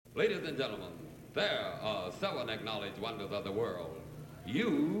Ladies and gentlemen, there are seven acknowledged wonders of the world.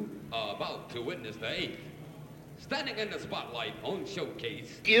 You are about to witness the eighth. Standing in the spotlight on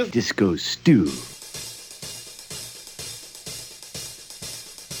Showcase is Disco Stew.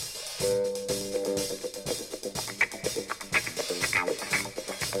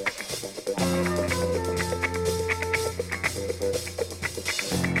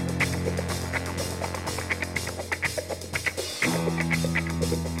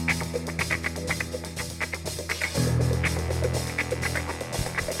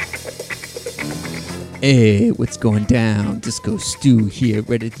 Hey, what's going down? Disco Stew here,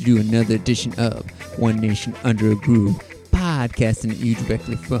 ready to do another edition of One Nation Under a Groove, podcasting at you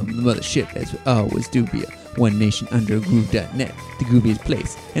directly from the Mothership, as we always do via OneNationUnderAGroove.net, the grooviest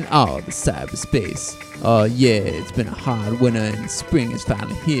place in all the cyberspace. Oh yeah, it's been a hard winter and spring is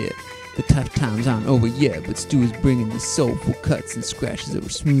finally here. The tough times aren't over yet, but Stu is bringing the soulful cuts and scratches over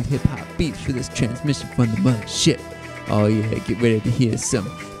smooth hip-hop beats for this transmission from the Mothership. Oh yeah, get ready to hear some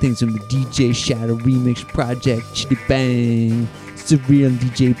things from the DJ Shadow remix project, Chiddy Bang, Surreal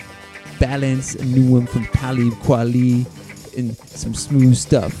DJ Balance, a new one from Talib Kweli, and some smooth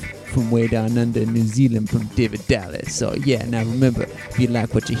stuff from way down under New Zealand from David Dallas. So yeah, now remember, if you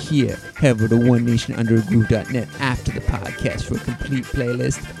like what you hear, head over to OneNationUnderAGroove.net after the podcast for a complete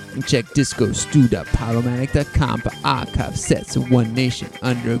playlist, and check discostew.podomatic.com for archive sets of One Nation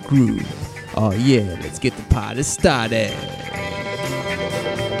Under a Groove. Oh yeah, let's get the party started.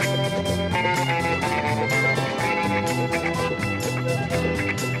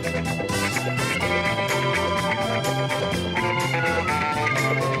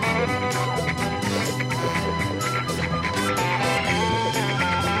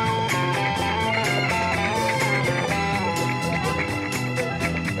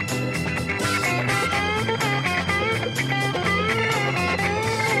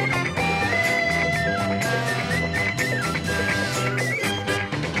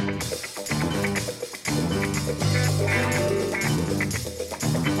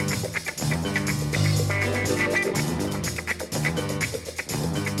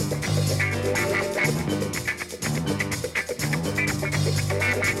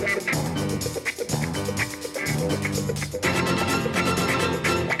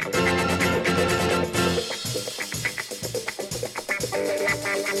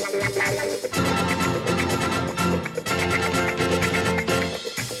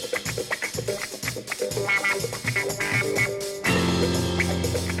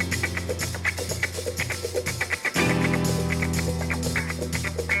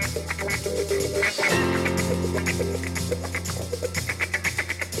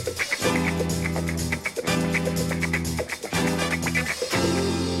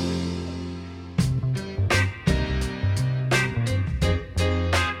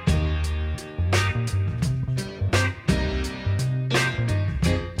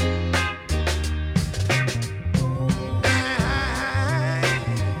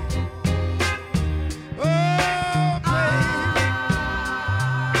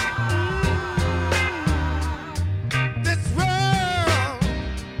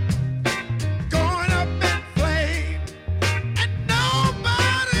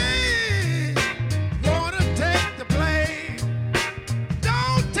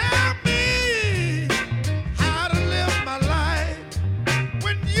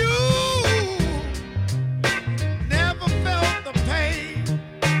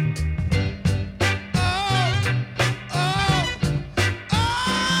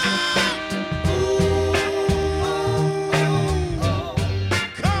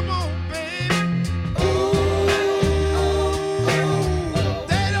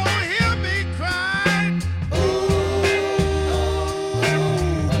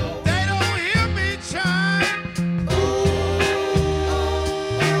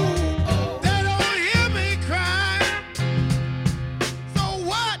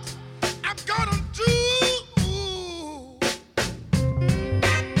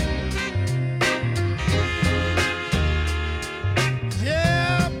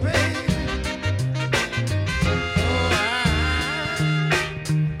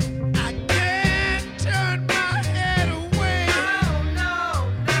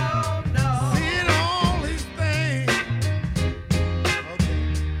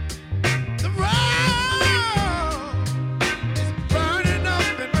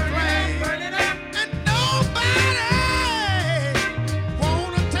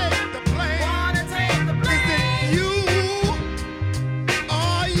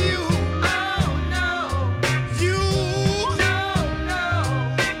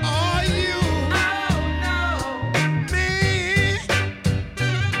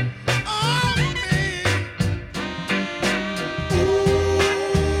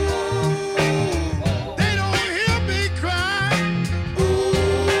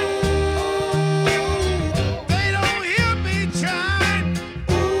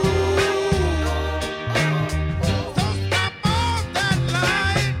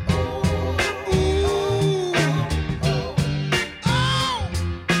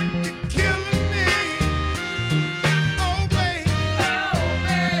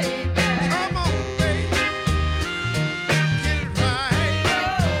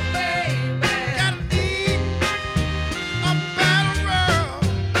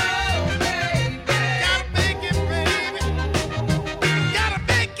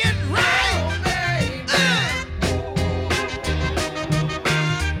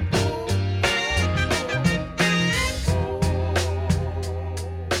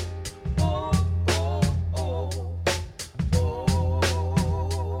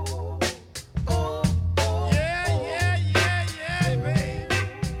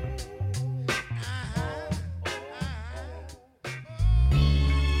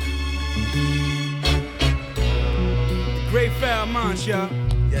 Monch, y'all.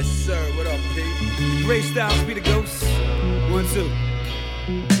 Yes, sir. What up, P? Ray Styles be the ghost. 1, 2.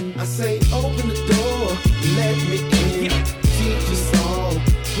 I say, open the door, let me in. Teach your song,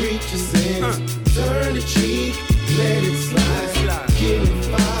 preach your sins. Turn the cheek, let it slide. Give me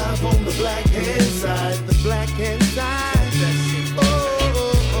 5 on the black hand side. The black hand side. Oh,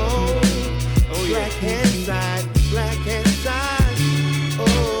 oh, oh. Oh, yeah. Black hand side, black hand side.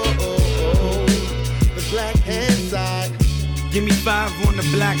 Oh, oh, oh. The black hand side. Give me 5 on the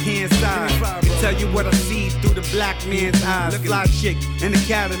black hand side. And tell you what I see through the black man's eyes. Fly chick in a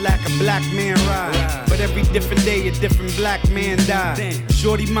Cadillac, a black man ride. But every different day, a different black man die.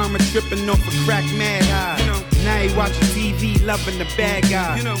 Shorty mama tripping off a crack mad high. Now he watching TV, loving the bad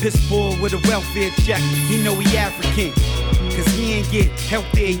guy. Piss poor with a welfare check. He know he African, cause he ain't get help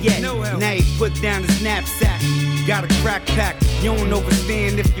there yet. Now he put down his knapsack. Got a crack pack. You don't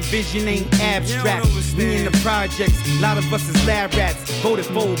overstand if your vision ain't abstract. We in the projects, a lot of us is lab rats. Voted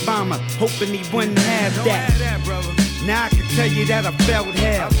for Obama, hoping he wouldn't have that. Now I can tell you that I felt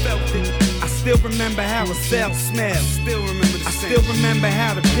hell. I still remember how a cell smelled. I still remember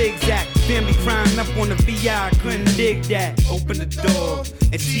how the pigs act. Family crying up on the VI, couldn't dig that. Open the door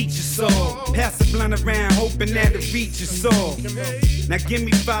and teach your soul. Pass the blunt around, hoping that it reach your soul. Now give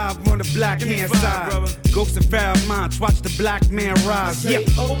me 5 on the black hand side. Ghost of Pharoahe Monch, watch the black man rise. Yeah.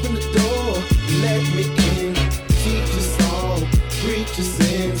 Open the door, let me in. Teach your song, preach your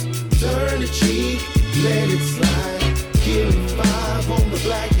sins. Turn the cheek, let it slide. Give me 5 on the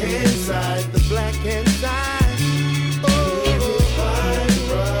black hand side. The black hand side. Oh,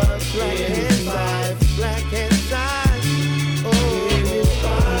 5, black hand side. Black hand side. Oh,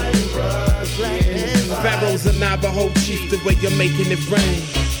 5, black hand side. Pharaoh's a Navajo chief, the way you're making it rain.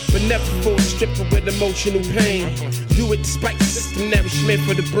 But never for a stripper with emotional pain. Do it despite the system nourishment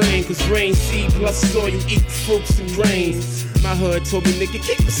for the brain. Cause rain, seed plus soil, you eat fruits and grains. My hood told me, nigga,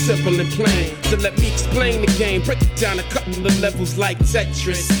 keep it simple and plain. So let me explain the game, break it down a couple of levels like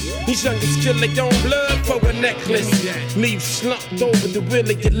Tetris. These youngest kill their own blood for a necklace. Leave slumped over the wheel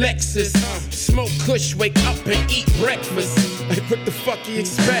of your Lexus. Smoke kush, wake up and eat breakfast. Like what the fuck you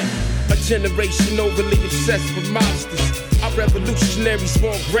expect? A generation overly obsessed with monsters. Our revolutionaries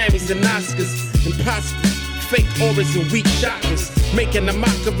want Grammys and Oscars. Imposters, fake auras and weak chakras. Making a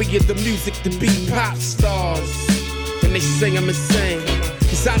mockery of the music to be pop stars. And they say I'm insane,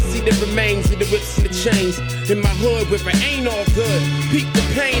 cause I see the remains of the whips and the chains. In my hood where it ain't all good. Peep the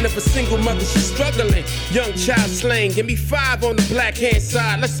pain of a single mother, she's struggling. Young child slain, give me 5 on the black hand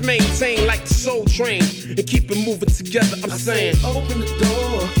side. Let's maintain like the soul train and keep it moving together, I'm saying. Open the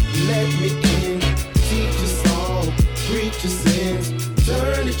door, let me in. Teach your song, preach your sins.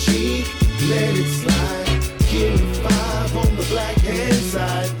 Turn the cheek, let it slide. Give me 5 on the black hand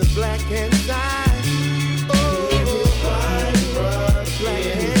side. The black hand side. Black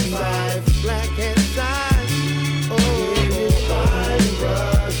hand side, black hand side. Oh,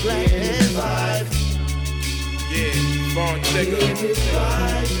 5, black hand side. Yeah, Phone Give me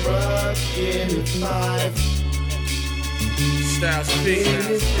 5, bruh, give me 5. Styles P. Give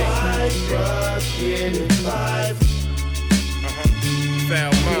me 5, bruh, give me 5.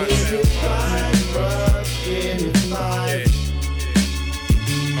 Pharoahe Monch. Give me 5, bruh, give me 5.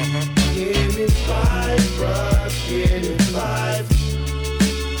 Give me 5, bruh, give me 5.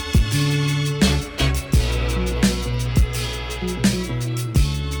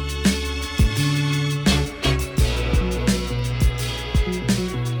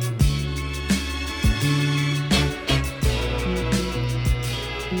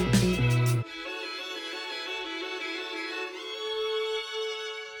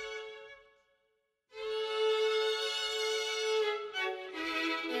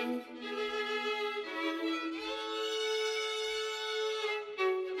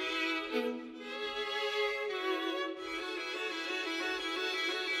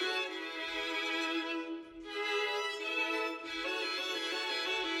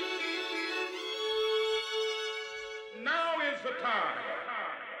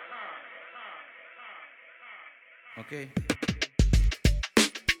 Okay.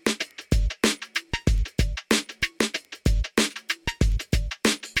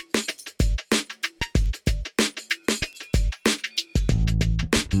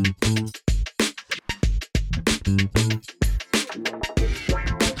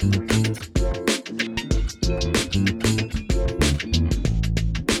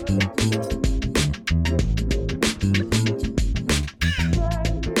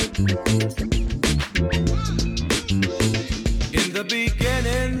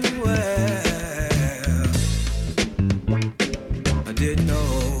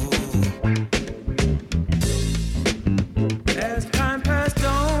 As time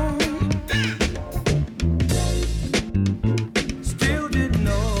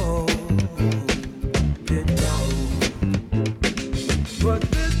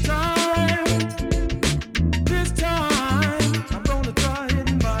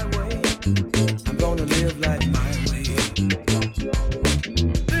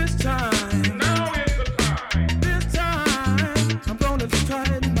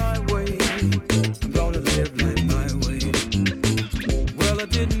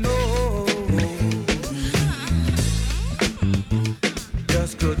didn't know.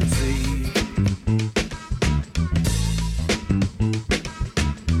 Just couldn't see.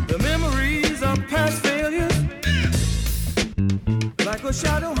 The memories of past failures, like a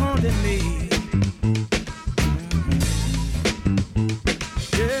shadow haunting me.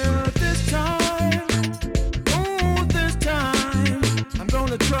 Yeah, this time, oh, this time, I'm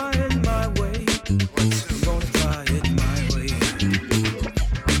gonna try it my way. I'm gonna try it my way.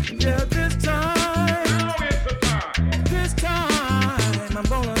 Yeah, this time, now is the time. This time, I'm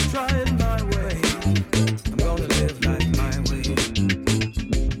gonna try it my way. I'm gonna live life my way.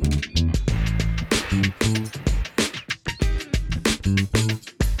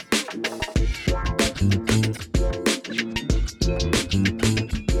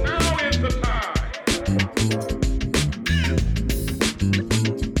 Now is the time.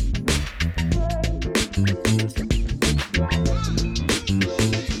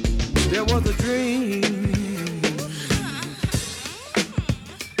 There was a dream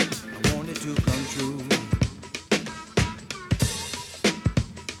I wanted to come true.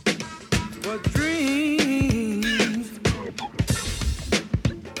 But dreams,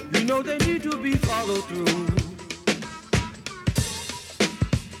 you know they need to be followed through.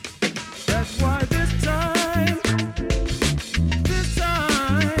 That's why this time,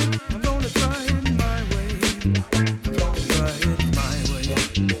 I'm gonna try it my way. I'm gonna try it my way.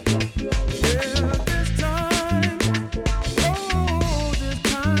 Yeah, this time, oh, this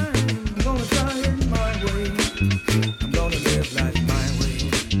time, I'm gonna try it my way. I'm gonna live life my way.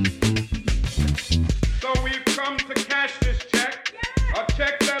 So we've come to cash this check, a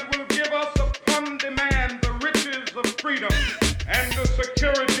check that will give us upon demand the riches of freedom and the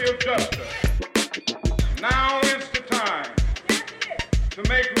security of justice. Now is the time to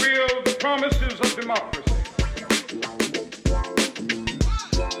make real the promises of democracy.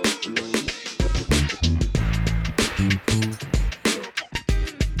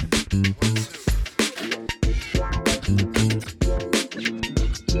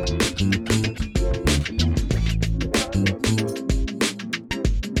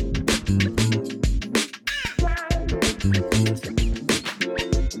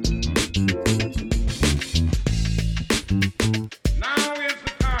 Now is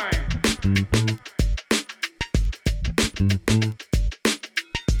the time.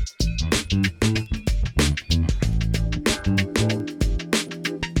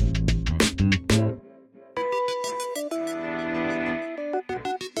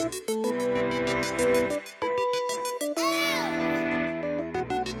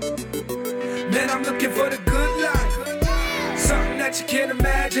 Man, I'm looking for the good life. Something that you can't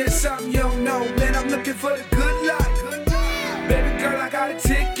imagine, something you don't know. Man, I'm looking for the good life. Baby girl, I got a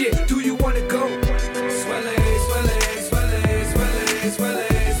ticket. Do you wanna go? Swelle, swelle, swelle, swelle, swelle,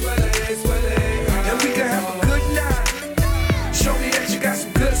 swelle, swelle. And we can have a good night. Show me that you got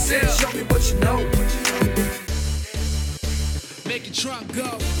some good sense. Show me what you know. Make your trunk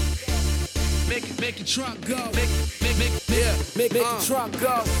go. Make your trunk go. Make your trunk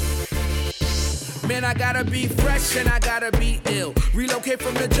go. Man, I gotta be fresh and I gotta be ill. Relocate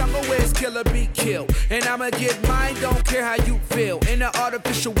from the jungle where it's killer be kill. And I'ma get mine, don't care how you feel. In an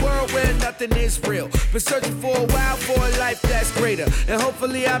artificial world where nothing is real. Been searching for a while for a life that's greater. And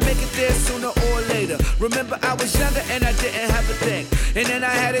hopefully I make it there sooner or later. Remember I was younger and I didn't have a thing. And then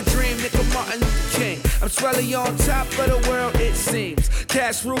I had a dream, nigga Martin Luther King. I'm swelling on top of the world it seems.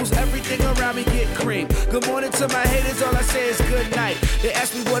 Cash rules, everything around me get cream. Good morning to my haters, all I say is good night. They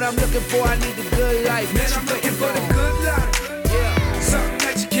ask me what I'm looking for, I need the good life. Man, I'm looking for the good life. Yeah. Something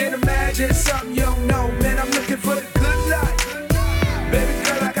that you can't imagine, something you don't know. Man, I'm looking for the good life. Baby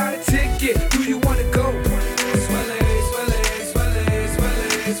girl, I got a ticket. Do you wanna go? Swelle, swelle, swelle, swelle,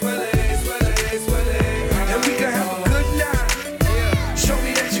 swelle, swelle, swelle. And we can have a good night. Yeah. Show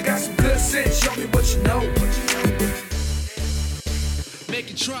me that you got some good sense. Show me what you know. Make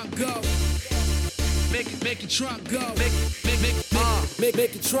your trunk go. Make your trunk go.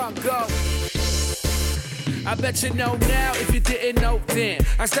 Make your trunk go. I bet you know now if you didn't know then.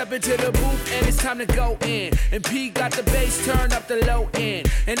 I step into the booth and it's time to go in. And P got the bass, turn up the low end.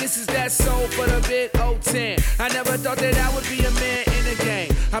 And this is that soul for the big 010. I never thought that I would be a man in the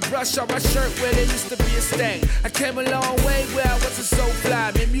game. I brushed off my shirt where there used to be a stain. I came a long way where I wasn't so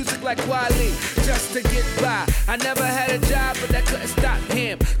fly. Made music like Kweli just to get by. I never had a job but that couldn't stop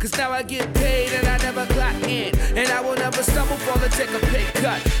him. Cause now I get paid and I never clock in. And I will never stumble, fall or take a pay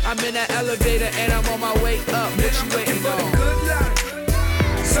cut. I'm in that elevator and I'm on my way up. What you waiting on? Good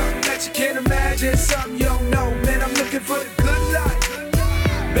life. Something that you can't imagine, something you don't know. Man, I'm looking for the good life.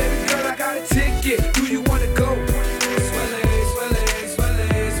 Baby girl, I got a ticket. Do you wanna go? Swelle, swelle,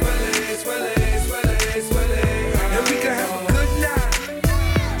 swelle,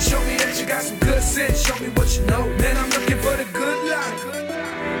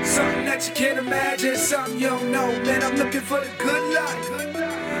 something you don't know, man, I'm looking for the good life.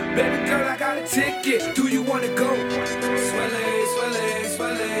 Baby girl, I got a ticket, do you wanna go? Swelle, swelle,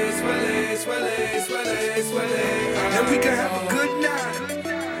 swelle, swelle, swelle, swelle, swelle. And we can have a good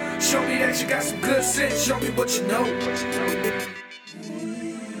night. Show me that you got some good sense, show me what you know.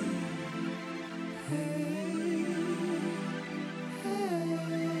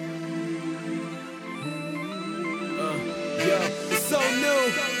 It's so new,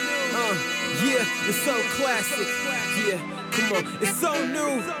 yeah, it's so classic, yeah, come on, it's so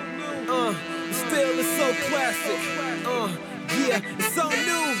new, still it's so classic, yeah, it's so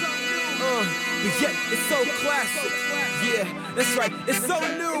new, but yet it's so classic, yeah, that's right, it's so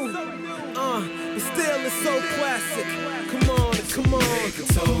new, but still it's so classic, come on, come on. Make a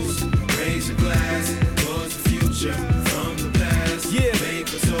toast, raise your glass, towards the future, from the past, yeah. Make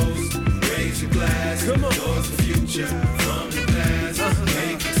a toast, raise your glass, come on. towards the future, from the past,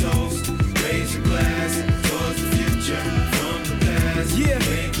 Make a toast, raise your glass, towards the future, from the past, yeah.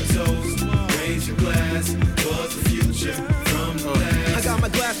 Make a toast, raise your glass, towards the future, from the past. I got my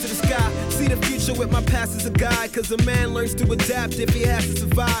glass to the sky, see the future with my past as a guide, cause a man learns to adapt if he has to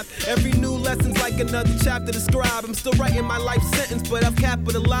survive. Every new lesson's like another chapter to scribe. I'm still writing my life sentence, but I've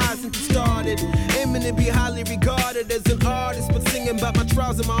capitalized and started. Aiming to be highly regarded as an artist, but singing about my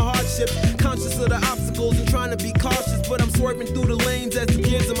trials and my hardships. Conscious of the obstacles and trying to be cautious, but I'm swerving through the lanes as the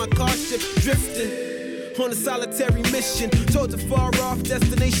gears of my car ship drifting. On a solitary mission, towards a far-off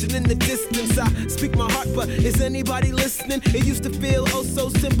destination in the distance. I speak my heart, but is anybody listening? It used to feel oh so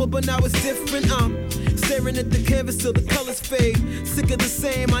simple, but now it's different. Staring at the canvas till the colors fade. Sick of the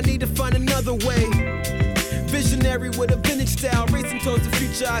same, I need to find another way. Visionary with a vintage style, racing towards the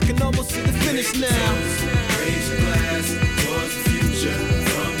future, I can almost see the finish now. Raise your glass, towards the future,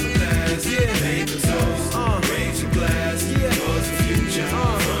 from the past, yeah. Make a toast, raise your glass, yeah. towards the future,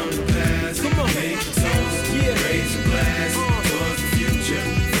 from the past, come on. Make a toast, yeah. raise your glass, towards the future,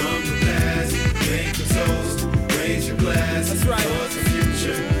 from the past, Make a toast, raise your glass, that's right. towards the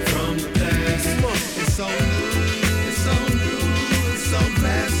future, from the past. Come on. It's so new, it's so new, it's so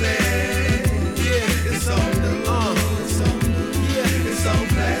classic. It's so new, it's so new, yeah. It's so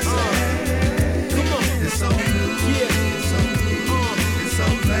classic. Come on. It's so new, yeah. It's so new, it's so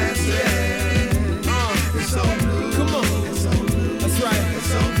classic. It's so new, come on. It's so new, that's right. It's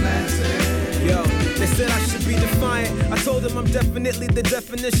so classic. Yo, they said I should be defiant. I told them I'm definitely the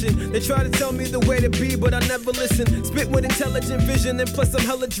definition. They try to tell me the way to be, but I never listen. Spit with intelligent vision, and plus I'm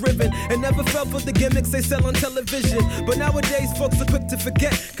hella driven. And never fell for the gimmicks they sell on television. But nowadays, folks are quick to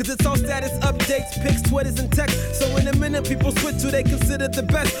forget, cause it's all status updates, pics, Twitters, and text. So in a minute, people switch who they consider the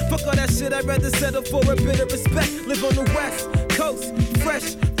best. Fuck all that shit, I'd rather settle for a bit of respect. Live on the West Coast,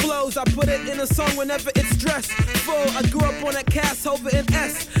 fresh flows. I put it in a song whenever it's stressful. I grew up on that Cass, Hover, and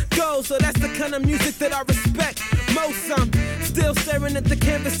S. Go, so that's the kind of music that I respect most. I'm still staring at the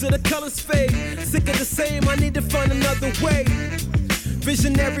canvas till the colors fade. Sick of the same, I need to find another way.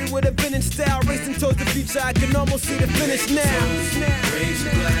 Visionary with a vintage style, racing towards the future, I can almost see the finish now. Raise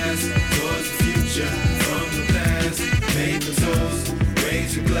your glass, towards the future, from the past. Make a toast,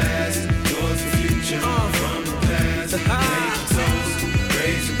 raise your glass, towards the future, from the past. Make a toast,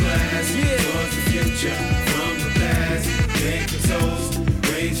 raise your glass, towards the future, from the past. Make a toast,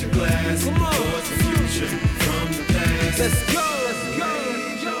 raise your glass, towards the future, from the past. Let's go, let's go.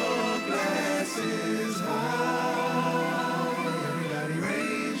 Raise your glasses high. Everybody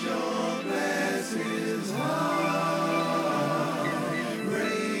raise your glasses high.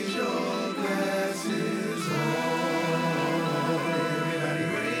 Raise your glasses high. Everybody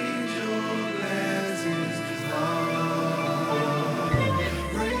raise your glasses high.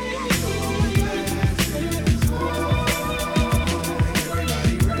 Raise your glasses high.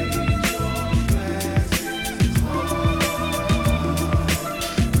 Everybody raise your glasses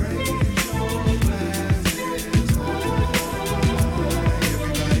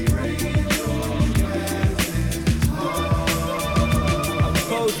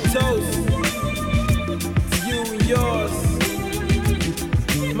toast to you and yours.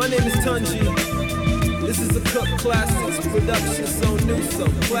 My name is Tunji. This is a Cook Classics production, so new, so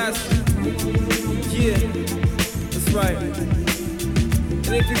classic. Yeah, that's right.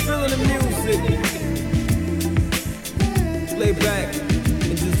 And if you're feeling the music, lay back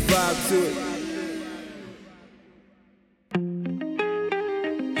and just vibe to it.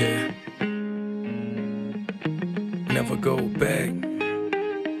 Yeah. Never go back.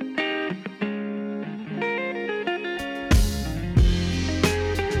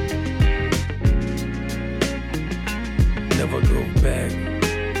 Never go back.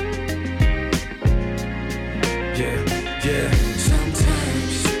 Yeah, yeah.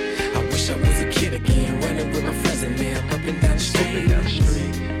 Sometimes I wish I was a kid again.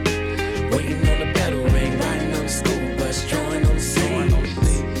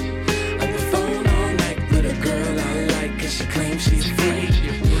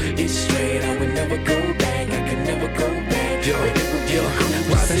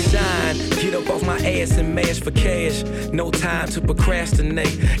 Rise and shine, get up off my ass and mash for cash. No time to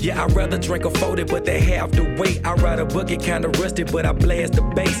procrastinate. Yeah, I'd rather drink a 40, but they have to wait. I ride a bucket, kinda rusty, but I blast the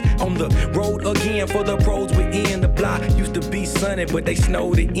bass. On the road again for the pros within. The block used to be sunny, but they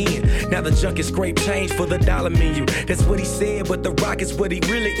snowed it in. Now the junk is scrape change for the dollar menu. That's what he said, but the rock is what he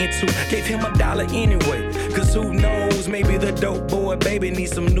really into. Gave him $1 anyway, cause who knows, maybe the dope boy baby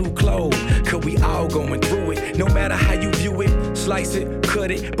needs some new clothes. Cause we all going through it, no matter how you view it. Slice it,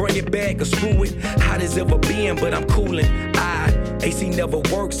 cut it, bring it back or screw it. Hot as ever been, but I'm coolin'. AC never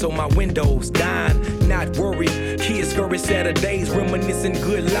works, so my windows dying. Not worried, kids scurry Saturdays, reminiscing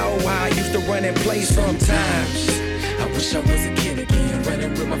good law. How I used to run and play sometimes. I wish I was a kid again,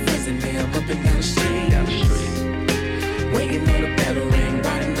 running with my friends and them up and down the street. Waiting on the battle ring,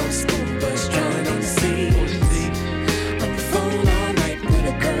 riding on the school bus, drawing on the seats. On the phone all night with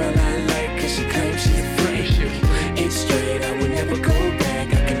a girl I like, cause she claims she's free. It's straight, I would never go back,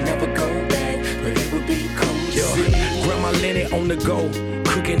 I can never go back, but it would be cool to see. Grandma Lenny on the go,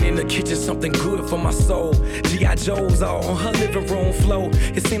 cooking in the kitchen, something good for my soul. G.I. Joe's all on her living room floor.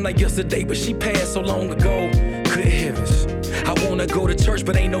 It seemed like yesterday, but she passed so long ago. Good heavens, I wanna go to church,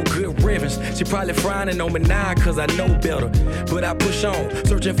 but ain't no good ribbons. She probably frowning on me now, cause I know better. But I push on,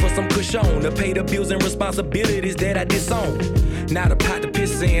 searching for some cushion to pay the bills and responsibilities that I disown. Now the pot to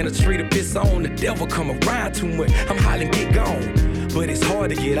piss in, a tree to piss on. The devil come around too much, I'm hollering, get gone. But it's hard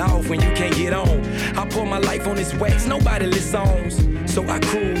to get off when you can't get on. I pour my life on this wax, nobody listens. So I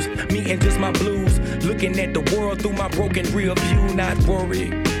cruise, me and just my blues. Looking at the world through my broken rear view, not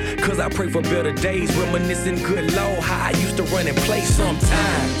worried. Cause I pray for better days, reminiscing good law, how I used to run and play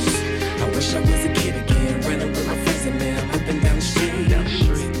sometimes. I wish I was a kid again, running with my friends and them up and down the street.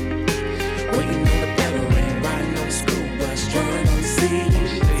 Waiting on the battle ring, riding on the school bus, drawing on the seats.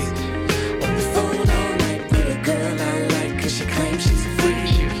 On the phone all night with a girl I like, cause she claims she's free.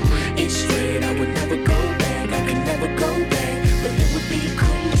 It's straight, I would never go back, I could never go back, but it would be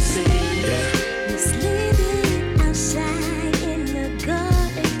cool to see. It's living outside in the garden.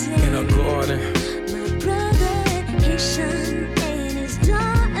 In a garden. My brother, his son, and his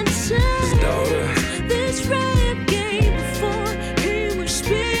daughter. This rap game before he was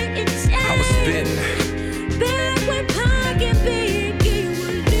spitting time. I was spitting. Back when Pac and Big K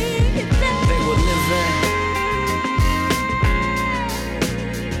were living. They were living.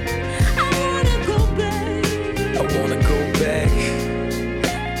 I wanna go back. I wanna go back.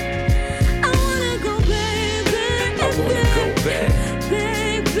 I wanna go back, back, I wanna go back.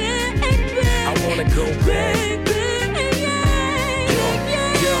 back, back, back. I wanna go back.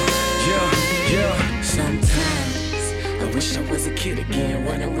 Sometimes I wish I was a kid again,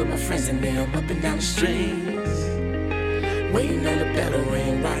 running with my friends and them up and down the streets. Waiting on the battle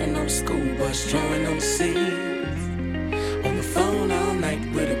ring, riding on the school bus, drawing on the seats. On the phone all night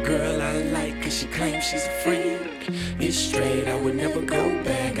with a girl I like, cause she claims she's a freak. It's straight, I would never go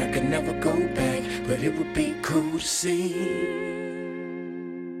back, I could never go back, but it would be cool to see.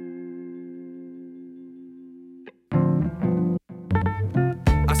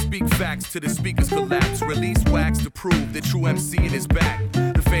 Speak facts to the speakers collapse. Release wax to prove the true MC in his back.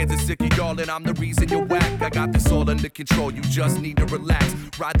 The fans are sick of y'all and I'm the reason you're whack. I got this all under control, you just need to relax.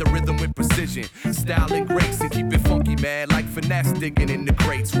 Ride the rhythm with precision, style and grace, and keep it funky, man, like finesse digging in the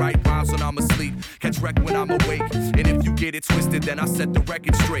crates. Write rhymes when I'm asleep, catch wreck when I'm awake. And if you get it twisted, then I set the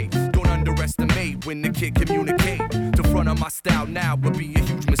record straight. Don't underestimate when the kid communicate. The front of my style now would be a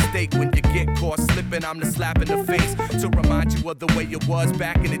huge mistake. When you get caught slipping, I'm the slap in the face to remind you of the way it was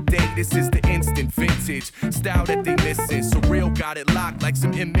back in the day. This is the instant vintage style that they missing. Surreal got it locked like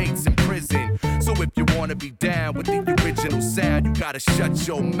some inmates in prison. So if you wanna be down with the original sound, you gotta shut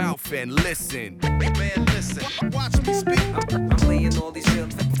your mouth and listen. Man, listen, watch me speak. I'm laying all these real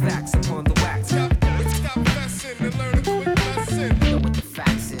facts upon the wax. Stop messing and learn a quick lesson. You know what the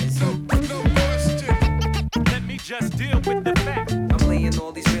facts is. No question. Let me just deal with the facts. I'm laying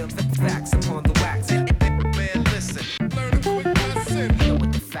all these real facts upon the wax. Man, listen. Learn a quick lesson. You know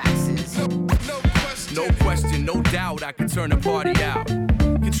what the facts is. No question, no doubt I can turn a party out.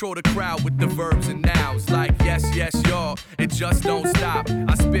 Control the crowd with the verbs and nouns. Like yes, yes, y'all, it just don't stop.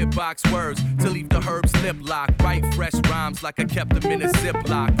 I spit box words to leave the herbs lip locked. Write fresh rhymes like I kept them in a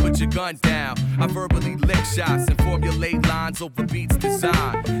ziplock. Put your gun down, I verbally lick shots and formulate lines over beats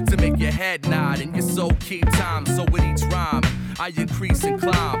designed to make your head nod and your soul keep time. So with each rhyme, I increase and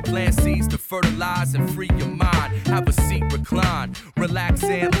climb. Plant seeds to fertilize and free your mind. Have a seat, recline, relax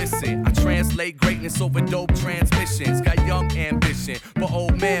and listen. I translate greatness over dope transmissions. Got young ambition, but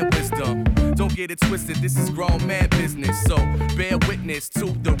old man wisdom. Don't get it twisted, this is grown man business. So bear witness to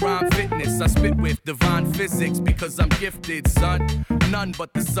the rhyme fitness. I spit with divine physics because I'm gifted, son. None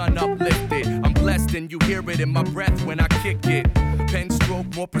but the sun uplifted. I'm blessed and you hear it in my breath when I kick it. Pen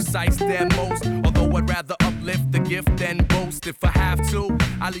stroke more precise than most. Although I'd rather uplift the gift than boast. If I have to,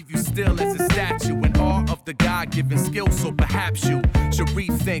 I leave you still as a statue in awe of the God-given skill. So perhaps you should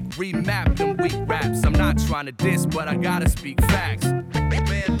rethink, remap them weak raps. I'm not trying to diss, but I gotta speak facts.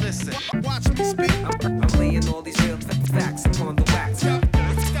 Man, listen, watch me speak. I'm laying all these real facts upon the wax.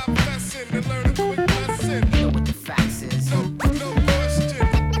 Stop messing and learn a quick lesson. You know what the facts is. No question.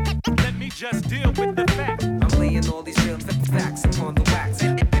 Let me just deal with the fact. I'm laying all these real facts upon the wax.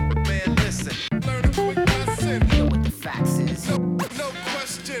 Man, listen, learn a quick lesson. You know what the facts is. No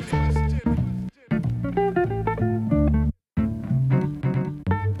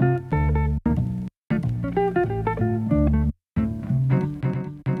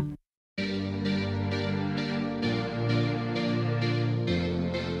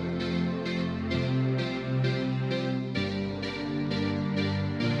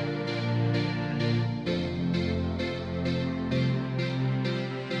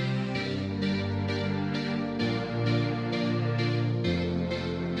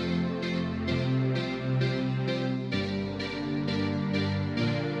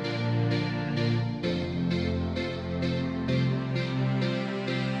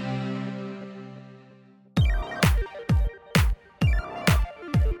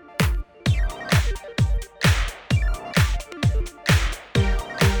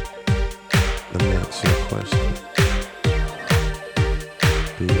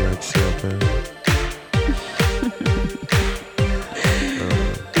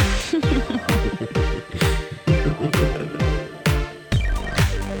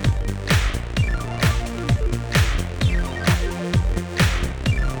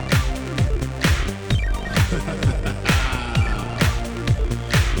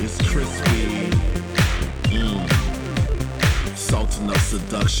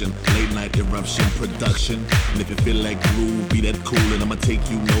question. Late night eruption production. And if you feel like groove, be that cool and I'ma take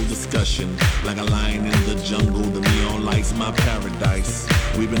you no discussion. Like a lion in the jungle, the neon lights my paradise.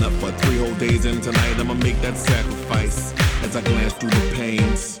 We've been up for 3 whole days and tonight I'ma make that sacrifice. As I glance through the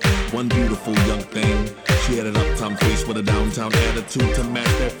panes, one beautiful young thing. She had an uptown face with a downtown attitude to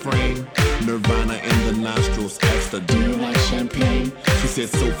match that frame. Nirvana in the nostrils, asked her, do you like champagne? She said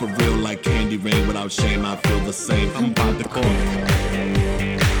so for real like candy rain. Without shame I feel the same. I'm about to call.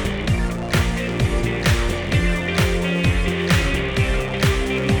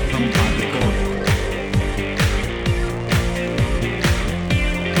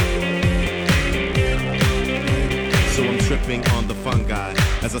 Tripping on the fungi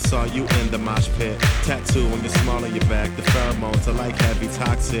as I saw you in the mosh pit. Tattoo on your small of your back. The pheromones are like heavy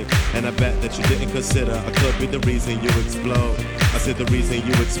toxic, and I bet that you didn't consider I could be the reason you explode. I said the reason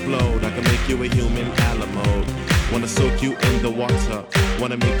you explode, I can make you a human Alamo. Wanna soak you in the water,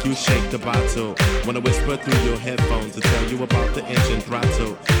 wanna make you shake the bottle, wanna whisper through your headphones to tell you about the engine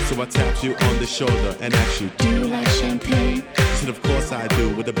throttle. So I tapped you on the shoulder and asked you, do you like champagne? You said of course I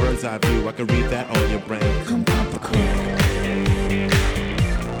do, with a bird's eye view I can read that on your brain. Come pop the Cork.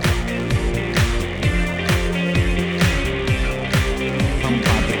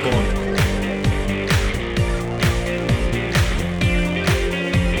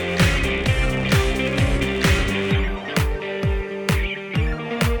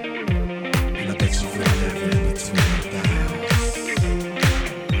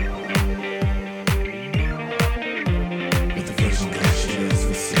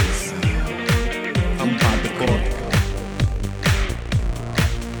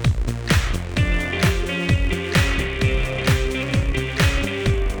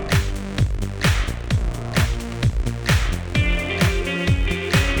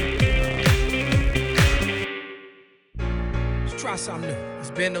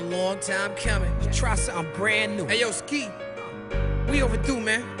 Been a long time coming. Let's try something brand new. Hey, yo, Ski. We overdue,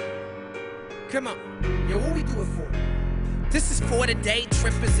 man. Come on. Yo, what we do it for? This is for the day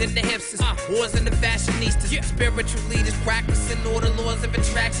trippers and the hipsters, wars and the fashionistas, spiritual leaders practicing all the laws of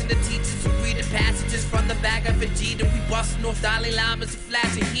attraction. The teachers who read the passages from the bag of Vegeta. We busting off Dalai Lamas and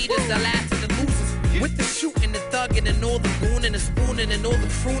flashing heaters. I laugh to the losers. With the shooting, the thugging, and all the gooning, the spooning, and all the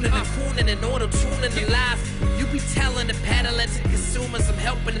crooning, and crooning, and all the tuning, the lies. You be telling the peddling to consumers, I'm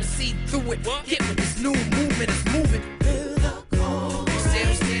helping them see through it. Get with this new movement, it's moving.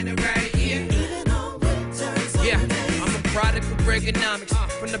 Still standing right here. Yeah, I'm a product of ergonomics.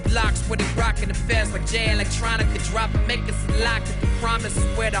 From the blocks where they rockin' the fast like Jay Electronica, drop and make us a lock. The promise is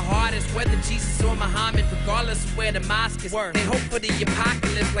where the heart is, whether Jesus or Muhammad, regardless of where the mosque is. They hope for the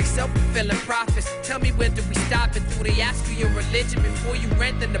apocalypse like self-fulfilling prophets. Tell me where do we stop and do they ask for your religion before you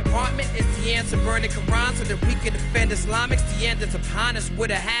rent an apartment? Is the answer burning Quran so that we can defend Islamics? The end is upon us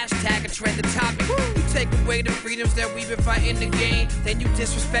with a hashtag, a trending topic. You take away the freedoms that we've been fighting to gain, then you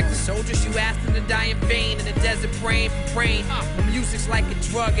disrespect the soldiers you asked them to die in vain. In the desert praying for rain. My music's like a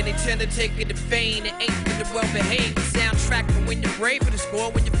drug and they tend to take it to vain. It ain't for the well-behaved. The soundtrack for when you're brave, for the score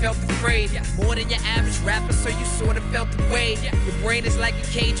when you felt afraid. More than your average rapper, so you sort of felt the way. Your brain is like a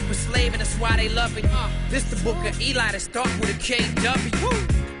cage of a slave, and that's why they loving you. This the book of Eli that starts with a KW.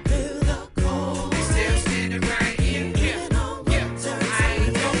 Still standing right here. I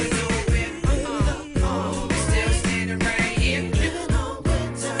ain't going nowhere. Still standing right here.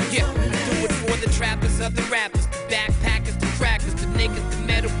 Yeah, I do it for the trappers, other rappers, the backpackers, the crackers, the niggas, the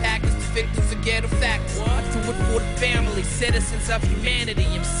metal packers, the victims of ghetto factors. I do it for the family, citizens of humanity,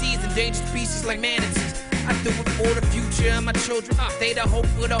 MCs, endangered species like manatees. I do it for the future and my children. They the hope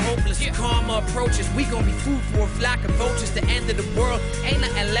for the hopeless. Karma approaches. We gon' be food for a flock of vultures. The end of the world ain't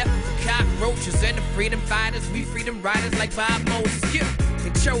nothing left for cockroaches. And the freedom fighters, we freedom riders like Bob Moses. Yeah,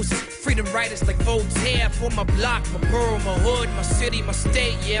 they chose us. Freedom writers like Voltaire. For my block, my borough, my hood, my city, my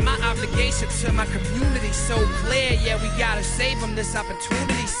state. Yeah, my obligation to my community so clear. Yeah, we gotta save them. This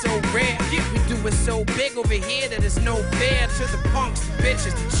opportunity so rare. Yeah, we do it so big over here that it's no fair to the punks, the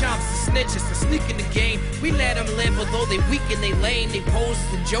bitches, the chumps, the snitches, the sneak in the game. We let them live, although they weak and they lame. They pose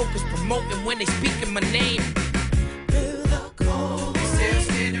as the jokers, promoting when they speaking my name. Still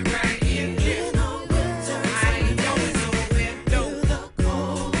standing right here. I ain't going nowhere.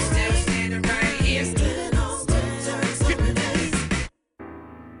 Still standing right here.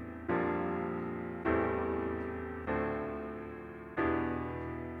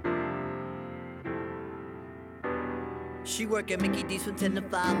 She work at Mickey D's from 10 to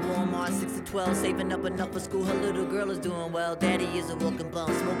 5, Walmart 6 to 12, saving up enough for school. Her little girl is doing well. Daddy is a walking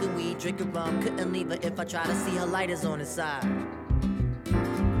bum, smoking weed, drinking rum. Couldn't leave her if I try to see her lighters on his side.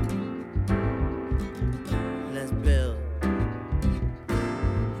 Let's build.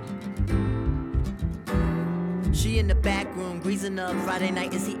 She in the back room, greasing up. Friday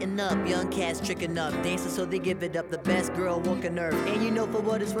night is heating up. Young cats tricking up, dancing so they give it up. The best girl walking earth. And you know for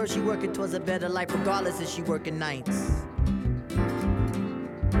what it's worth, she working towards a better life, regardless if she working nights.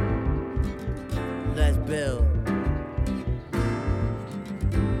 Let's build.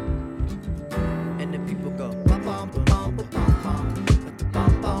 And the people go bum bum bum bum bum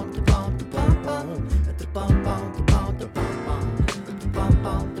bum bum bum bum bum bum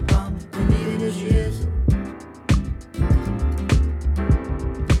bum bum. And even if she is,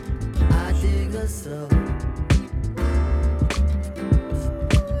 I dig her so.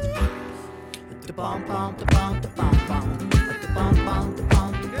 The bum bum the bum the bum bum the bum bum the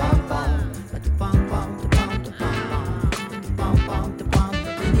bum the bum bum.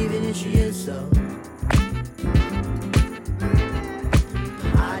 And even if she is so,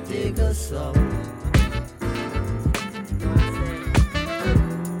 I dig her so.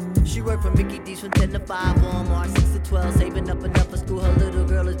 She worked for Mickey D's from 10 to 5, Walmart 6 to 12, saving up enough for school. Her little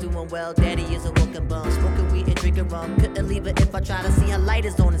girl is doing well. Daddy is a walking bum, smoking weed and drinking rum. Couldn't leave her if I try to see her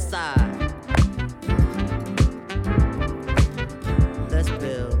lighters on the side. Let's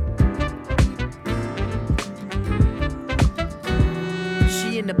build.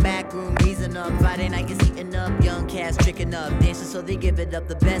 In the back room, greasing up. Friday night is heating up. Young cats tricking up, dancing so they give it up.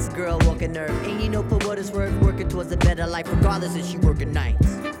 The best girl walking earth. And you know for what it's worth, working towards a better life, regardless if she working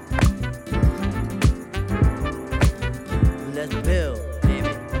nights. Let's build, baby.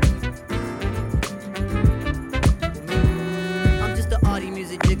 I'm just an arty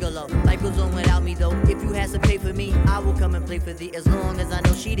music gigolo. Life goes on without me though. If you had to pay for me, I will come and play for thee. As long as I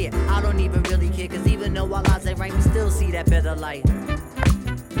know she there, I don't even really care. Cause even though our lives ain't right, we still see that better life.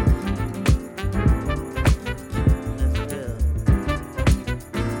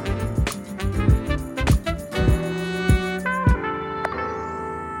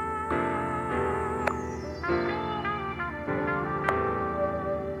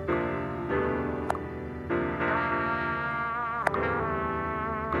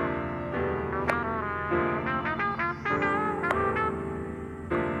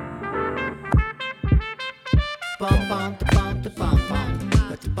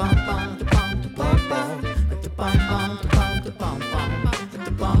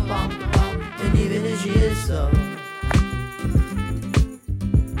 And even if she is so,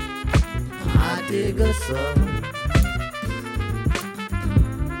 I dig her so.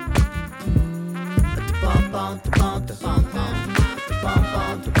 Bum bum bum bum bum.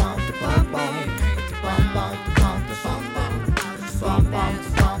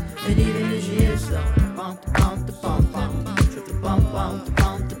 And even if she is so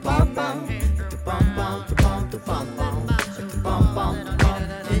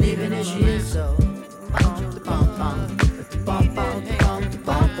and even if she is so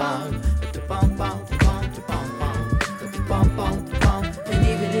and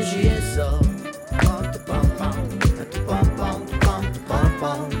even if she is so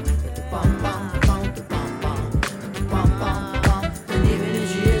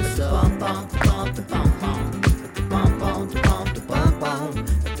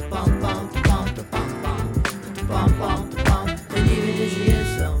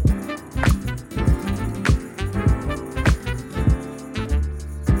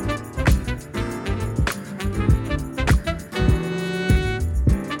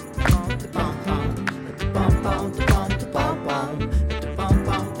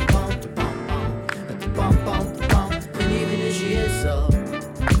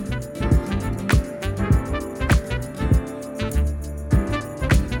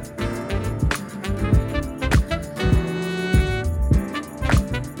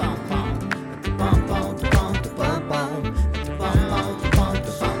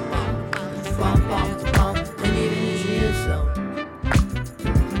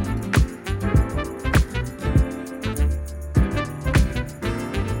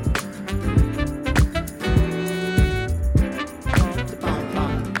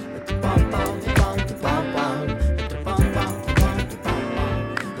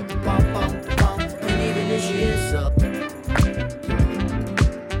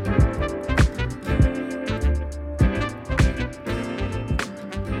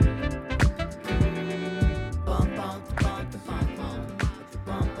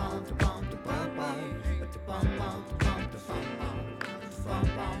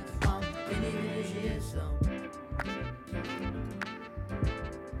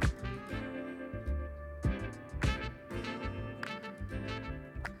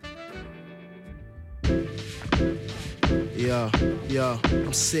Yo,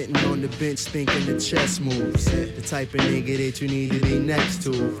 I'm sitting on the bench thinking the chess moves. The type of nigga that you need to be next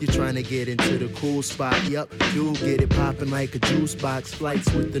to. If you're trying to get into the cool spot, yup, you get it popping like a juice box. Flights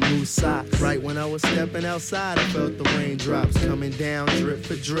with the new socks. Right when I was stepping outside, I felt the raindrops coming down drip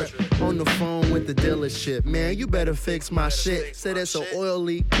for drip. On the phone with the dealership, man, you better fix my shit. Said it's an oil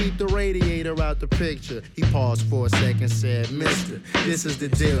leak, keep the radiator out the picture. He paused for a second, said, Mister, this is the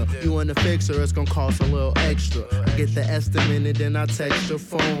deal. You want to fix her, it's gonna cost a little extra. I get the estimate and then I text your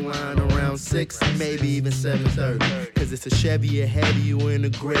phone line around 6, maybe even 7:30. Cause it's a Chevy ahead of you in a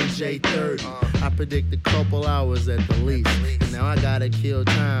gray J30. I predict a couple hours at the least. And now I gotta kill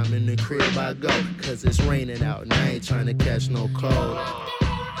time in the crib I go. Cause it's raining out and I ain't trying to catch no cold.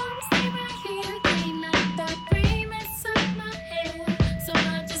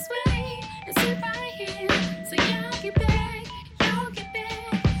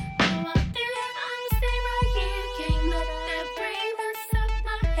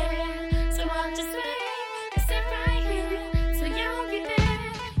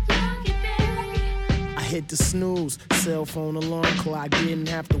 Hit the snooze, cell phone alarm clock. Didn't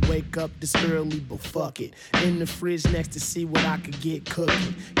have to wake up this early, but fuck it. In the fridge next to see what I could get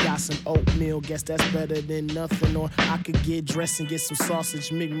cooking. Got some oatmeal, guess that's better than nothing. Or I could get dressed and get some sausage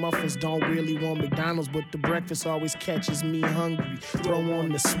McMuffins. Don't really want McDonald's, but the breakfast always catches me hungry. Throw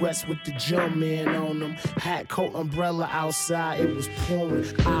on the sweats with the Jumpman on them. Hat, coat, umbrella outside, it was pouring.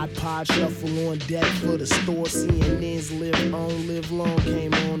 iPod shuffle on deck for the store. CNN's Live On, Live Long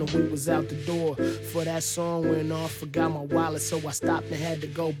came on and we was out the door. For that song went off, forgot my wallet, so I stopped and had to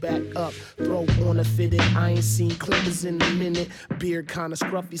go back up. Throw on a fitted, I ain't seen Clippers in a minute. Beard kinda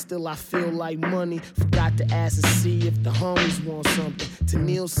scruffy, still I feel like money. Forgot to ask and see if the homies want something.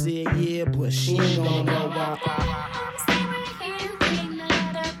 Tennille said yeah, but she ain't gonna go out.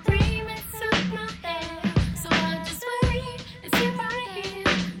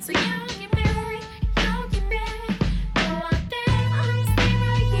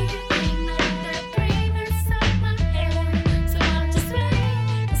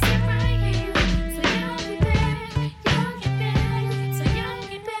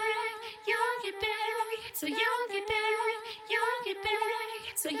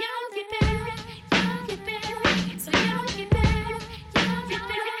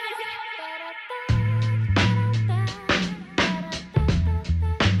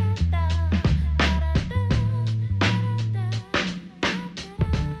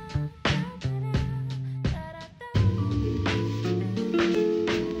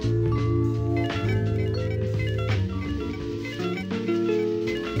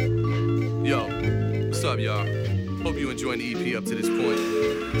 y'all. Hope you enjoying the EP up to this point.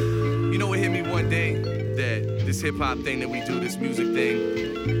 You know, it hit me one day that this hip-hop thing that we do, this music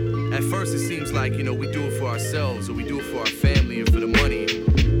thing, at first it seems like, you know, we do it for ourselves or we do it for our family or for the money.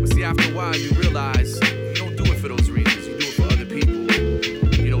 But see, after a while, you realize you don't do it for those reasons. You do it for other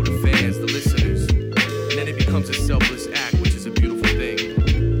people, you know, the fans, the listeners. And then it becomes a selfless act, which is a beautiful thing.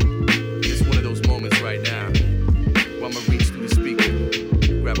 And it's one of those moments right now where I'm gonna reach through the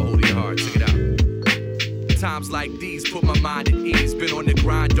speaker, grab a hold of your heart, check it out. Times like these put my mind at ease. Been on the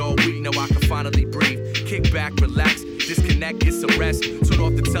grind all week, now I can finally breathe. Kick back, relax, disconnect, get some rest. Turn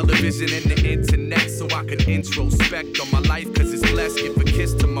off the television and the internet so I can introspect on my life, cause it's blessed. Give a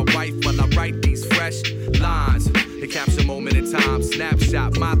kiss to my wife while I write these fresh lines. They capture a moment in time,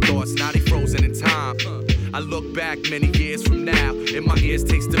 snapshot my thoughts, now they frozen in time. I look back many years from now, and my ears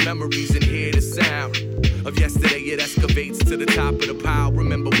taste the memories and hear the sound of yesterday. It excavates to the top of the pile.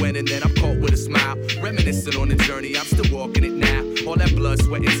 Remember when, and then I'm caught with a smile, reminiscing on the journey, I'm still walking it now. All that blood,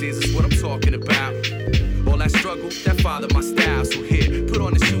 sweat, and tears is what I'm talking about. All that struggle, that fathered my style. So here, put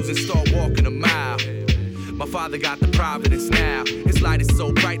on the shoes and start walking a mile. My father got the providence now. His light is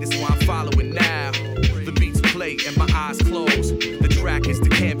so bright, that's why I'm following now. The beats play and my eyes close. The track is the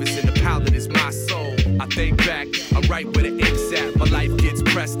canvas and the palette is my soul. I think back, I'm right where the ink's at. My life gets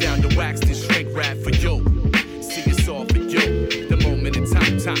pressed down to wax and shrink wrap for you. See, it's all for you. The moment in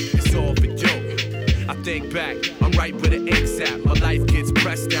time, it's all for you. I think back, I'm right where the ink's at. My life gets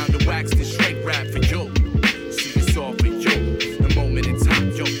pressed down to wax and shrink wrap for you. See, it's all for you. The moment in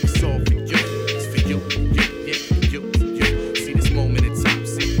time, yo, it's all for you. It's for you, yeah, for you. See this moment in time,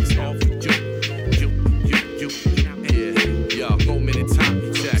 see, it's all for you. Yeah, moment in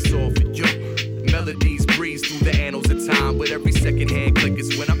time, check, it's all for you. Melodies breeze through the annals of time, with every second hand click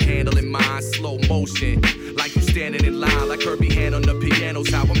is when I'm handling mine. Slow motion, like you standing in line, like Kirby hand on the piano's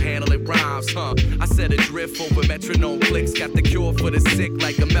how I'm handling rhymes, huh? I set adrift over metronome clicks, got the cure for the sick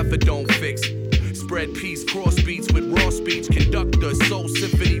like a methadone fix. Spread peace, cross beats with raw speech, conductor, soul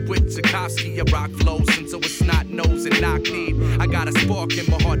symphony with Tchaikovsky. I rock flows until it's not nose and knock need. I got a spark in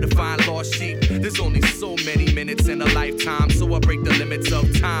my heart to find lost sheep. There's only so many minutes in a lifetime, so I break the limits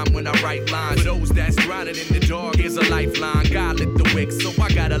of time when I write lines. For those that's grinding in the dark, here's a lifeline. God lit the wick, so I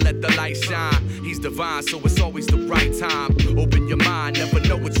gotta let the light shine. He's divine, so it's always the right time. Open your mind, never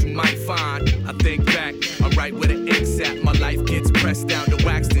know what you might find. I think back, I'm right where the ink's at. My life gets pressed down to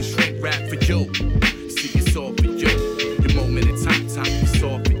wax and shrink wrap for you. See, it's all for you. Your moment in time, it's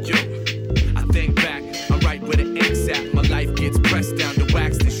all for you. I think back, I'm right where the ink's at. My life gets pressed down to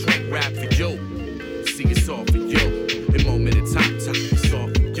wax and shrink wrap for you. See, it's all for you. Your moment in time, it's all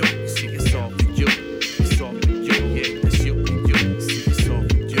for you. See, it's all for you. It's all for you, yeah, that's you and you. See, it's all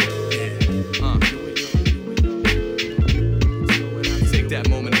for you, yeah. Take that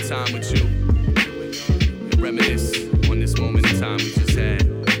moment in time with you and reminisce on this moment in time we just had.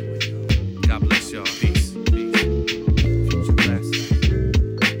 God bless y'all. Peace. Future class.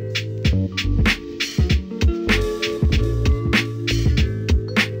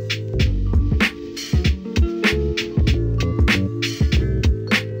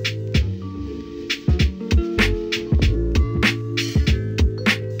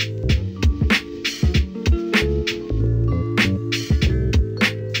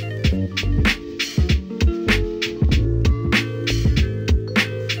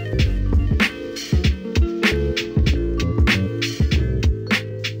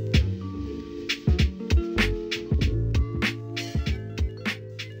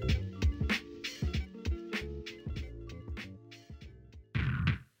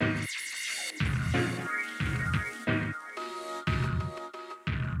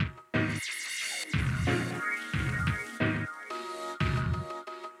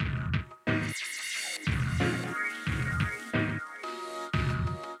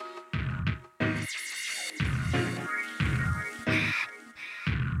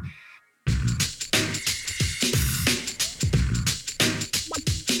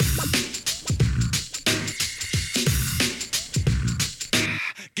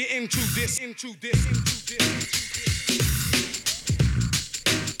 Into this.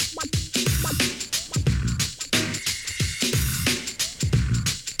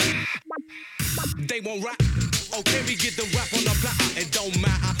 They won't rap. Okay, we get the rap on the platter. It don't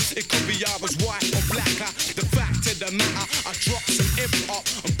matter. It could be ours, white or blacker. The fact of the matter, I drop some hip-hop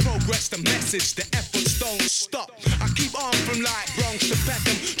and progress the message. The efforts don't stop. I keep on from like Bronx to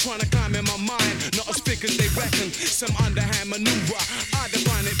Peckham, trying to climb in my mind, not as thick as they reckon. Some underhand maneuver, I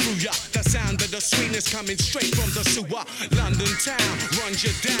define it through ya. The sound of the sweetness coming straight from the sewer. London town runs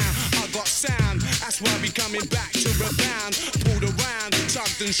you down. I got sound, that's why we coming back to rebound. Pulled around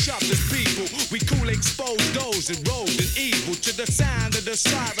tugged and shoved as people. We cool expose those enrolled in evil to the sound of the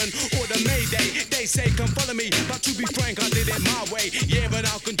siren or the mayday. They say come follow me, but to be frank I did it my way. Yeah, but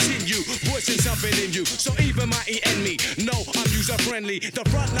I'll continue voicing something in you. So even my enemy, no, I'm user friendly. The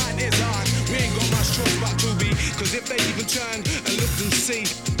front line is hard. We ain't got much choice but to be. Cause if they even turn and look and see.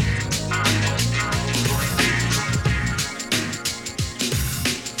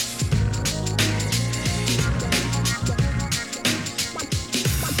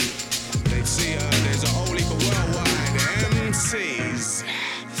 They see there's a whole heap of worldwide MCs.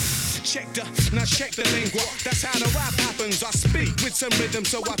 Check the lingua. That's how the rap happens. I speak with some rhythm,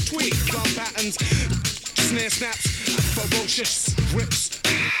 so I tweak drum patterns. Snare snaps, ferocious rips.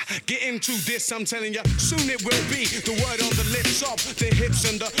 Get into this, I'm telling ya. Soon it will be the word on the lips of the hips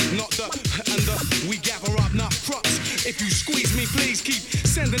and the, not the, and the. We gather up enough props. If you squeeze me, please keep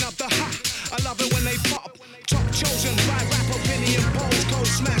sending up the hot. I love it when they pop. Top chosen by rap opinion polls. Go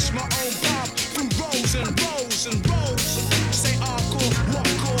smash my own pop through rows and rows and rows. Say hardcore, what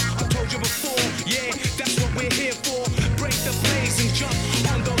core? I told you before, yeah, that's what we're here for. Break the plays and jump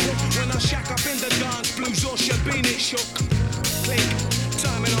on the hook. When I shack up in the dance, blues or shabin it shook. Click,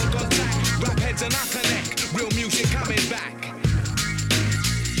 timing on contact. Rap heads and I connect. Real music coming back.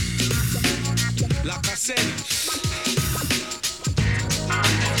 Like I said.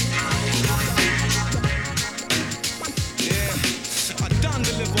 Yeah, I done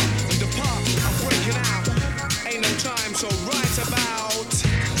deliver and depart. I'm breaking out. Ain't no time, so right about.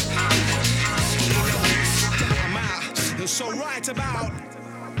 I'm out. So right about.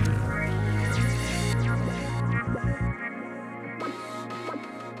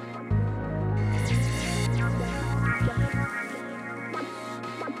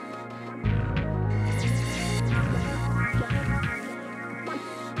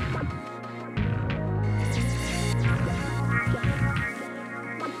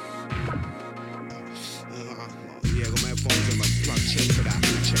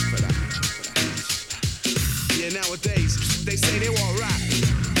 Nowadays, they say they want rap.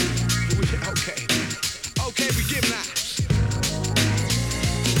 Okay, we give that.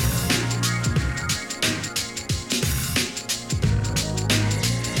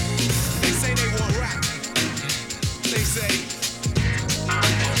 They say they want rap. They say,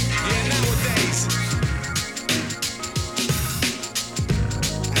 yeah, nowadays,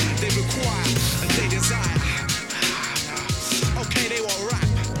 they require and they desire. Okay, they want rap.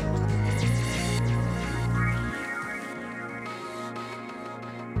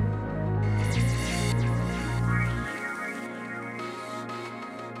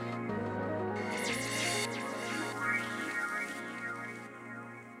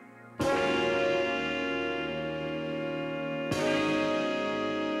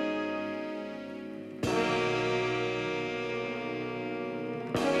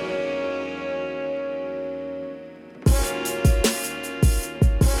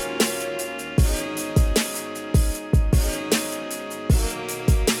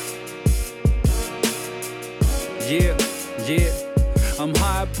 Yeah, I'm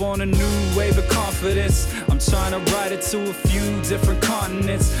high up on a new wave of confidence. I'm trying to ride it to a few different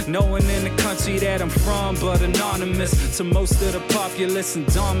continents. No one in the country that I'm from, but anonymous to most of the populace and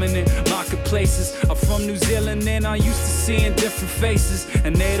dominant marketplaces. I'm from New Zealand and I'm used to seeing different faces,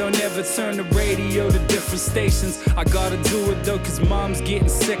 and they don't ever turn the radio to different stations. I gotta do it though, cause mom's getting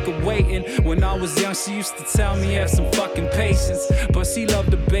sick of waiting. When I was young, she used to tell me have some fucking patience, but she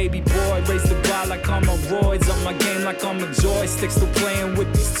loved the baby boy. Raised the bar like I'm on roids, on my game like I'm a joystick, still playing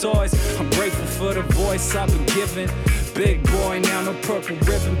with these toys. I'm grateful for the voice I've been given. Big boy now, no purple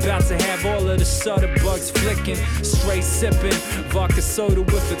ribbon. About to have all of the shutter bugs flicking. Straight sipping, vodka soda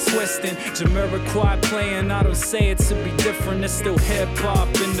with a twisting. Jamiroquai playing, I don't say it to be different. It's still hip-hop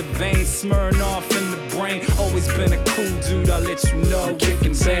in the veins, Smirnoff in the brain. Always been a cool dude, I'll let you know. I'm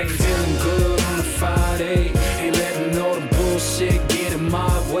kicking back, feeling good on a Friday. Ain't letting all the bullshit get in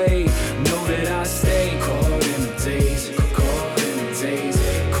my way. Know that I stay caught in the days, caught in the days,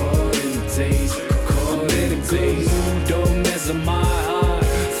 caught in the days, caught in the days. Don't measure my heart,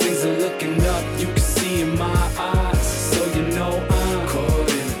 things are looking up, you can see in my eyes. So you know I'm caught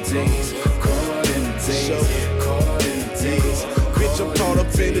in the days, caught in the days, caught in the days. Bitch, I'm caught up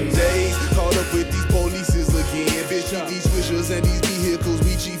in the days, caught up with these polices again. Bitch, with these swishers and these vehicles,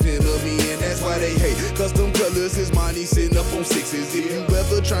 we chiefin' of me, and that's why they hate. Custom colors is money sitting up on sixes. If you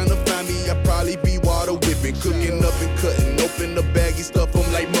ever tryna find me, I'd probably be water whipping, cooking up and cutting open the baggy stuff,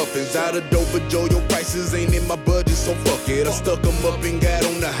 I'm like muffins. Out of dope, but Joe, your prices ain't in my budget, so fuck it. I stuck them up and got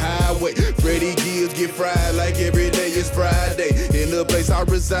on the highway. Freddie Gibbs get fried like every day is Friday. In the place I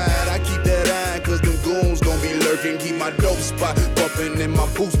reside, I keep that eye, cause them goons gon' be lurking. lurking. Keep my dope spot bumping and my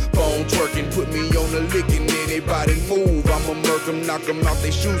boost bone twerking. Put me on the licking, anybody move. I'ma murk them, knock them out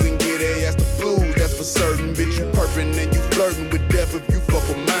they shoes and get their ass the blues. That's for certain, bitch. You perping and you flirting with death if you fuck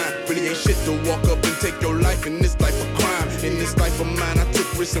with mine. Really ain't shit to walk up and take your life in this life of crime. In this life of mine, I took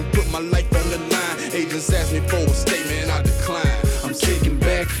risks and put my life on the line. Agents asked me for a statement, I declined. I'm kicking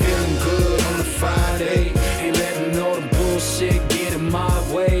back, feeling good on a Friday. Ain't letting all the bullshit get in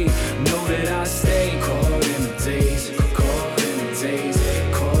my way. Know that I stay caught in the days, caught in the days,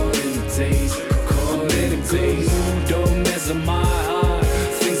 caught in the days, caught in the days. Don't measure my heart.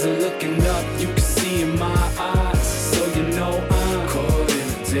 Things are looking up, you can see in my eyes. So you know I'm caught in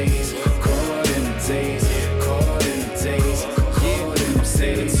the days, caught in the days, caught in the days, caught in the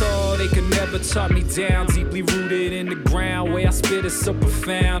days. It's all they could never chop me down. Deeply rooted in the ground, way I spit is so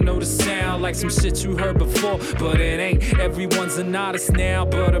profound. Know the sound like some shit you heard before, but it ain't. Everyone's an artist now,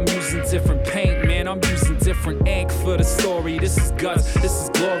 but I'm using different paint, man. I'm using different ink for the story. This is guts, this is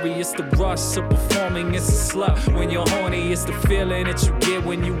glory. It's the rush of performing. It's a slut when you're horny. It's the feeling that you get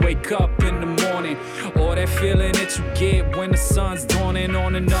when you wake up in the morning, or that feeling that you get when the sun's dawning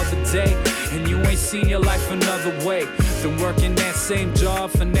on another day and you ain't seen your life another way than working that same job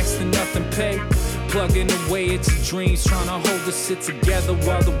for next to nothing pay. Plugging away at your dreams, trying to hold the shit together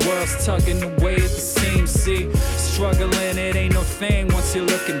while the world's tugging away at the seams. See, struggling, it ain't no thing once you're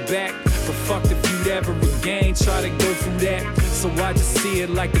looking back. But fuck if you'd ever regain, try to go through that. So I just see it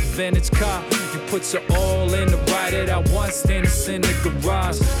like a vintage car. You put your all in to ride it out once, then it's in the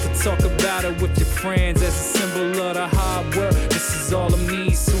garage. To talk about it with your friends as a symbol of the hard work. This is all of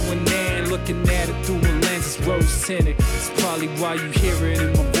me, to an end. Looking at it through a lens, it's rose tinted. It's probably why you hear it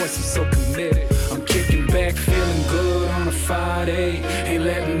in my voice, I'm so committed. I'm kicking back, feeling good on a Friday. Ain't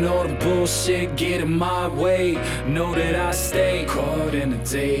letting all the bullshit get in my way. Know that I stay caught in the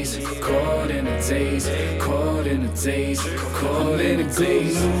days, caught in the days, caught in the days, caught in the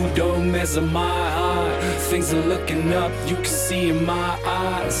days. Don't mess up my heart. Things are looking up, you can see in my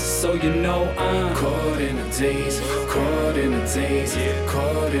eyes. So you know I'm caught in the days, caught in the days,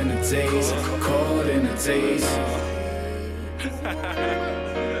 caught in the days, caught in the days.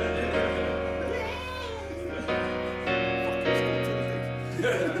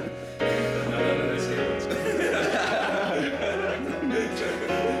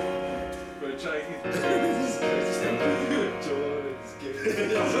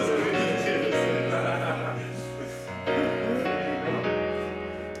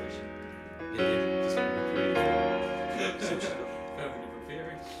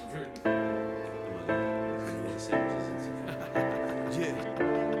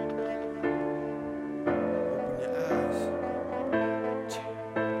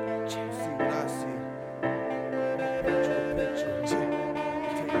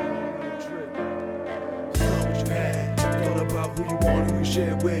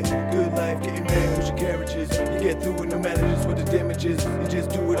 Share with good life, getting mad with your carriages. You get through it no matter just what the damages. You just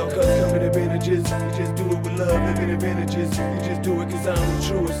do it all cause coming advantages. You just do it with love, living advantages. You just do it cause I'm the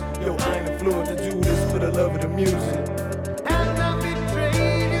truest. Yo, I ain't influenced to do this for the love of the music.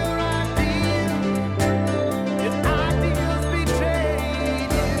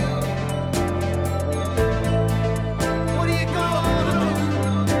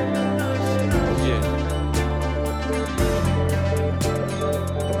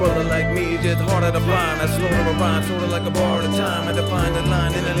 Just hard at the blind, I slow to rhyme, sort of like a bar at a time. I define the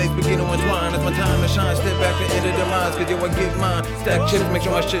line, then the lace begin to entwine. It's my time to shine, step back and enter the lines. Cause yo, I get mine, stack chips, make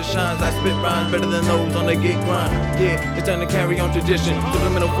sure my shit shines. I spit rhymes better than those on the gig grind. Yeah, it's time to carry on tradition.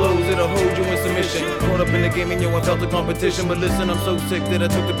 Subliminal flows, it'll hold you in submission. Caught up in the game and yo, I felt the competition. But listen, I'm so sick that I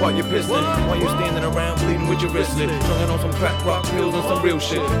took apart your piston. While you standing around bleeding with your wristlet. Strung on some crack rock pills and some real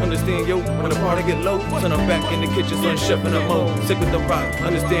shit. Understand yo, when the party get low, son, I'm back in the kitchen, son, chefing up mode. Sick with the rock,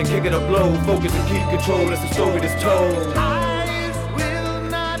 understand, kick it up low. Focus and keep control, that's the story that's told. Eyes will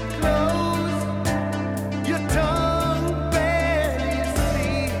not close, your tongue barely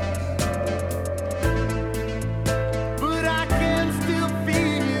speaks, but I can still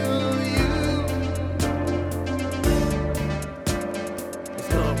feel you. It's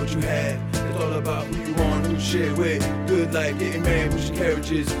not what you have, it's all about who you are and who you share with. Good life, getting mad with your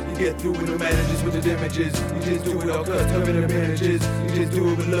carriages. You get through it no matter just what the damages. You just do it all cause coming advantages. You just do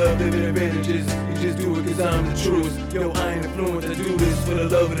it with love, living advantages. You just do it cause I'm the truest. Yo, I ain't influenced to do this for the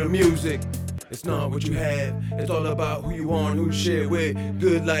love of the music. It's not what you have, it's all about who you are and who you share with.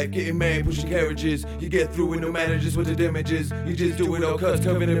 Good life, getting mad, pushing carriages. You get through it no matter just what the damages. You just do it all cause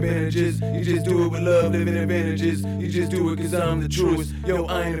coming advantages. You just do it with love, living advantages. You just do it cause I'm the truest. Yo,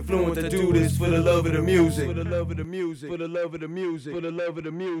 I ain't influenced to do this for the love of the music. For the love of the music, for the love of the music, for the love of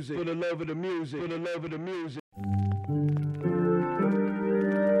the music, for the love of the music, for the love of the music.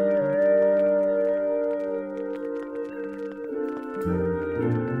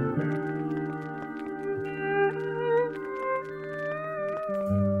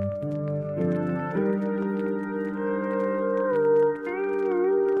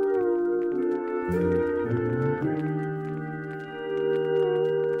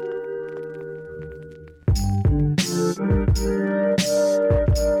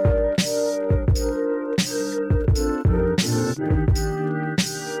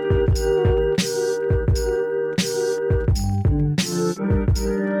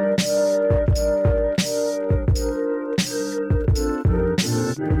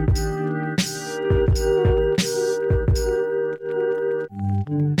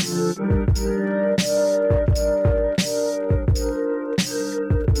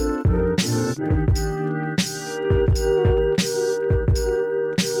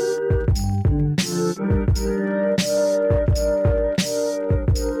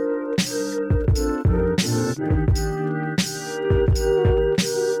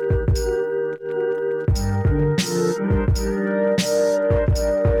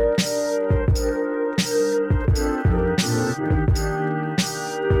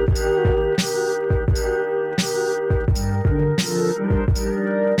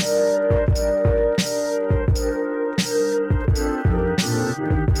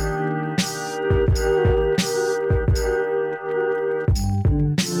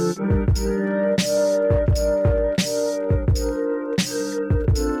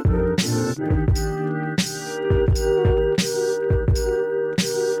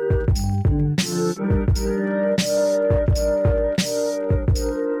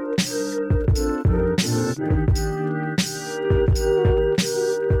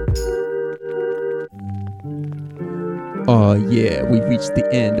 Oh yeah, we've reached the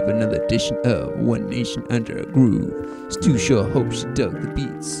end of another edition of One Nation Under a Groove. Stu sure hopes you dug the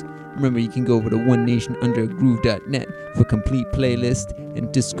beats. Remember, you can go over to onenationundergroove.net for complete playlist and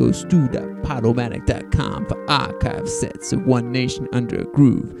discostu.podomatic.com for archive sets of One Nation Under a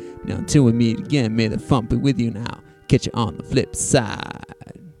Groove. Now until we meet again, may the funk be with you now. Catch you on the flip side.